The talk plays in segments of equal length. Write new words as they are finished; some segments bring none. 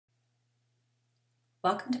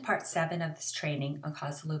Welcome to part 7 of this training on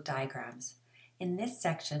causal loop diagrams. In this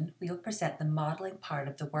section, we will present the modeling part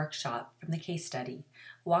of the workshop from the case study,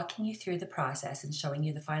 walking you through the process and showing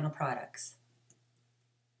you the final products.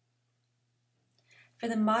 For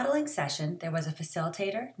the modeling session, there was a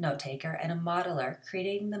facilitator, note taker, and a modeler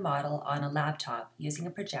creating the model on a laptop using a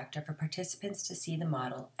projector for participants to see the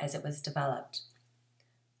model as it was developed.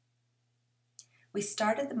 We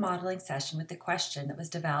started the modeling session with the question that was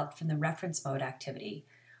developed from the reference mode activity.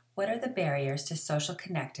 What are the barriers to social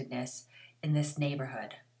connectedness in this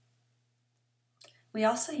neighborhood? We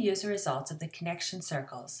also used the results of the connection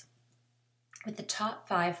circles, with the top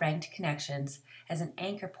 5 ranked connections as an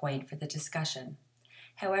anchor point for the discussion.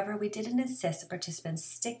 However, we didn't insist that participants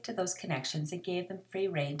stick to those connections and gave them free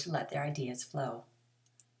rein to let their ideas flow.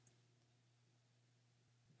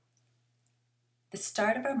 The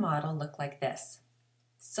start of our model looked like this.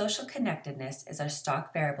 Social connectedness is our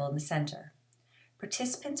stock variable in the center.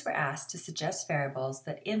 Participants were asked to suggest variables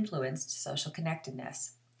that influenced social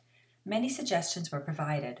connectedness. Many suggestions were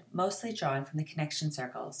provided, mostly drawn from the connection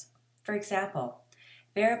circles. For example,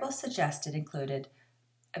 variables suggested included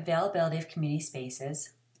availability of community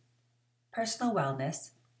spaces, personal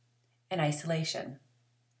wellness, and isolation.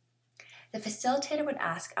 The facilitator would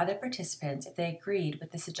ask other participants if they agreed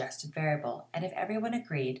with the suggested variable, and if everyone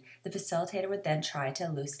agreed, the facilitator would then try to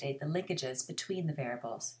elucidate the linkages between the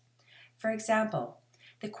variables. For example,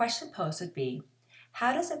 the question posed would be,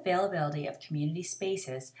 how does availability of community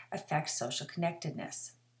spaces affect social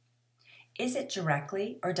connectedness? Is it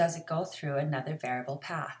directly, or does it go through another variable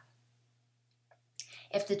path?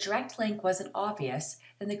 If the direct link wasn't obvious,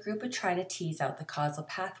 then the group would try to tease out the causal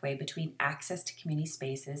pathway between access to community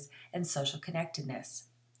spaces and social connectedness.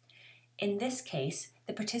 In this case,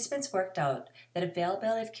 the participants worked out that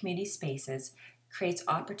availability of community spaces creates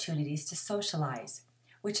opportunities to socialize,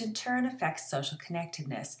 which in turn affects social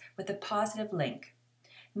connectedness with a positive link,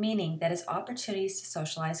 meaning that as opportunities to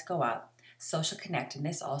socialize go up, social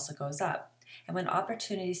connectedness also goes up. And when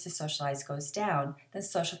opportunities to socialize goes down, then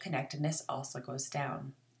social connectedness also goes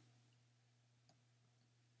down.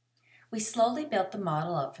 We slowly built the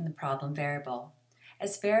model up from the problem variable.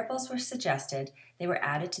 As variables were suggested, they were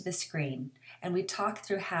added to the screen, and we talked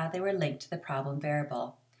through how they were linked to the problem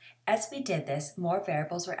variable. As we did this, more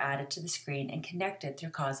variables were added to the screen and connected through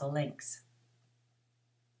causal links.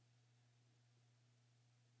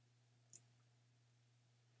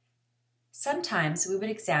 Sometimes we would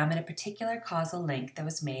examine a particular causal link that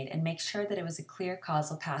was made and make sure that it was a clear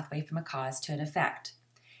causal pathway from a cause to an effect.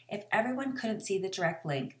 If everyone couldn't see the direct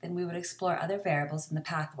link, then we would explore other variables in the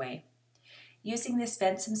pathway. Using this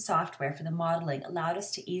Vensim software for the modeling allowed us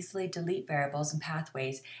to easily delete variables and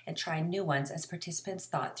pathways and try new ones as participants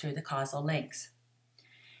thought through the causal links.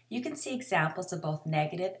 You can see examples of both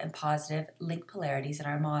negative and positive link polarities in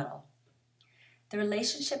our model. The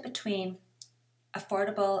relationship between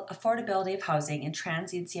affordability of housing and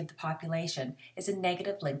transiency of the population is a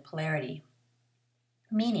negative link polarity,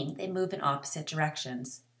 meaning they move in opposite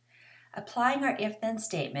directions. Applying our if-then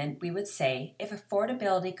statement, we would say if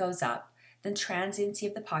affordability goes up, then transiency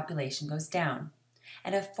of the population goes down.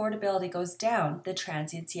 And if affordability goes down, then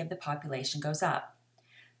transiency of the population goes up.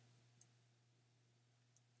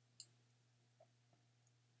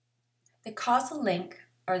 The causal link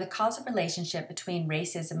or the causal relationship between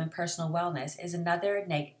racism and personal wellness is another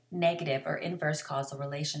negative or inverse causal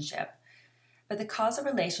relationship. But the causal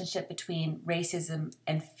relationship between racism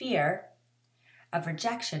and fear of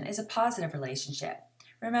rejection is a positive relationship.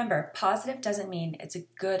 Remember, positive doesn't mean it's a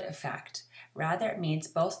good effect. Rather, it means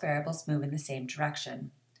both variables move in the same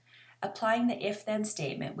direction. Applying the if-then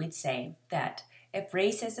statement, we'd say that if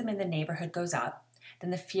racism in the neighborhood goes up,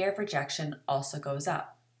 then the fear of rejection also goes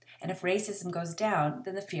up. And if racism goes down,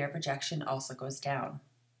 then the fear of rejection also goes down.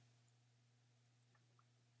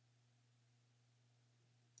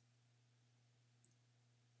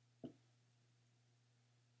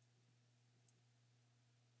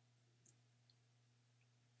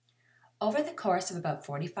 Over the course of about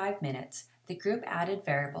 45 minutes, the group added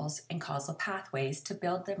variables and causal pathways to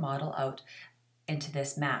build their model out into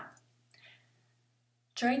this map.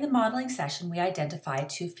 During the modeling session, we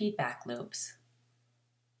identified 2 feedback loops,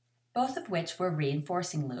 both of which were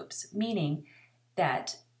reinforcing loops, meaning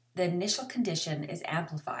that the initial condition is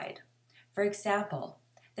amplified. For example,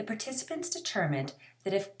 the participants determined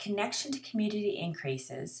that if connection to community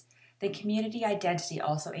increases, then community identity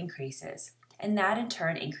also increases, and that in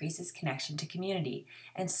turn increases connection to community,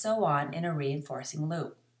 and so on in a reinforcing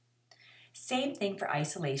loop. Same thing for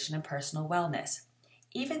isolation and personal wellness.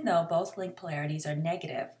 Even though both link polarities are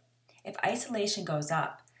negative, if isolation goes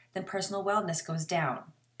up, then personal wellness goes down,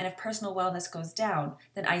 And if personal wellness goes down,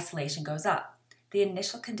 then isolation goes up. The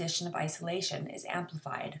initial condition of isolation is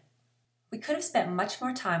amplified. We could have spent much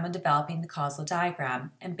more time on developing the causal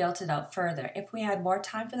diagram and built it out further. If we had more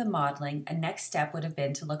time for the modeling, a next step would have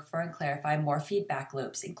been to look for and clarify more feedback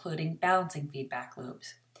loops, including balancing feedback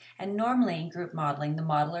loops. And normally in group modeling, the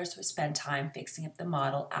modelers would spend time fixing up the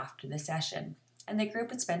model after the session, and the group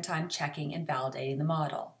would spend time checking and validating the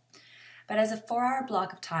model. But as a 4-hour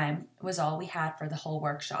block of time was all we had for the whole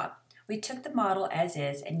workshop, we took the model as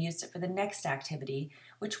is and used it for the next activity,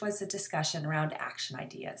 which was a discussion around action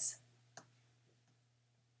ideas.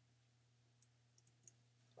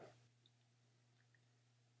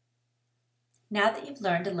 Now that you've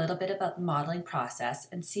learned a little bit about the modeling process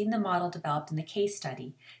and seen the model developed in the case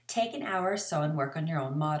study, take an hour or so and work on your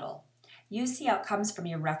own model. Use the outcomes from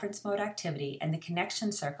your reference mode activity and the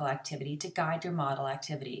connection circle activity to guide your model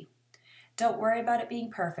activity. Don't worry about it being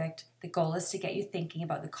perfect. The goal is to get you thinking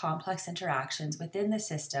about the complex interactions within the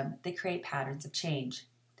system that create patterns of change.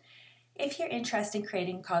 If you're interested in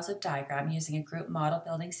creating a causal loop diagram using a group model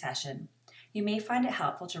building session, you may find it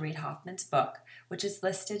helpful to read Hoffman's book, which is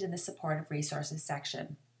listed in the supportive resources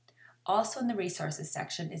section. Also in the resources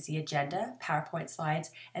section is the agenda, PowerPoint slides,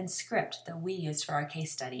 and script that we used for our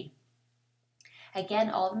case study. Again,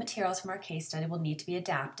 all the materials from our case study will need to be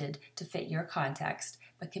adapted to fit your context,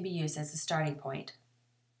 but can be used as a starting point.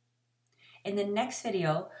 In the next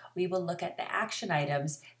video, we will look at the action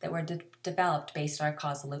items that were developed based on our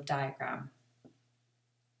causal loop diagram.